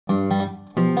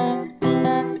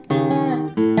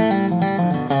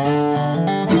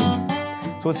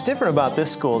So what's different about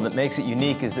this school that makes it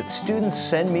unique is that students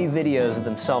send me videos of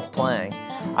themselves playing.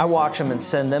 I watch them and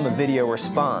send them a video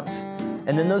response. And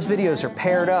then those videos are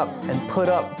paired up and put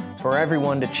up for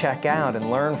everyone to check out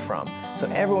and learn from. So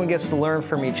everyone gets to learn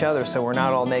from each other so we're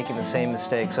not all making the same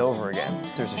mistakes over again.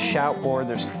 There's a shout board,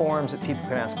 there's forums that people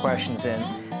can ask questions in,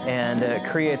 and it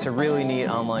creates a really neat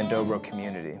online Dobro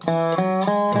community.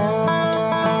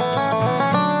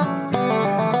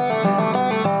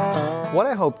 What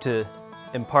I hope to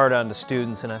impart on to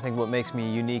students, and I think what makes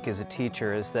me unique as a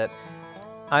teacher, is that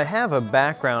I have a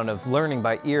background of learning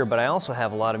by ear, but I also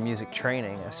have a lot of music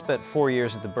training. I spent 4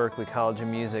 years at the Berklee College of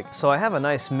Music, so I have a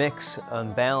nice mix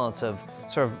and balance of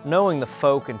sort of knowing the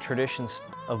folk and traditions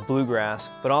of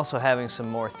bluegrass, but also having some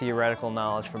more theoretical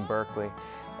knowledge from Berklee.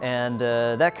 And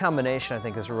that combination, I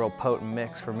think, is a real potent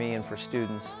mix for me and for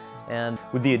students. And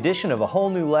with the addition of a whole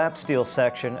new lap steel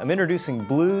section, I'm introducing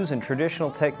blues and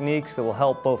traditional techniques that will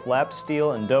help both lap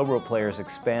steel and Dobro players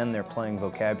expand their playing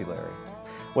vocabulary.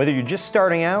 Whether you're just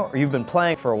starting out or you've been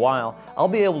playing for a while, I'll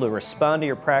be able to respond to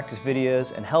your practice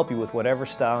videos and help you with whatever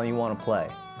style you want to play.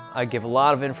 I give a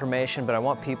lot of information, but I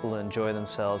want people to enjoy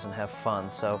themselves and have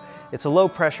fun, so it's a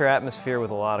low-pressure atmosphere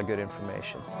with a lot of good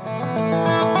information.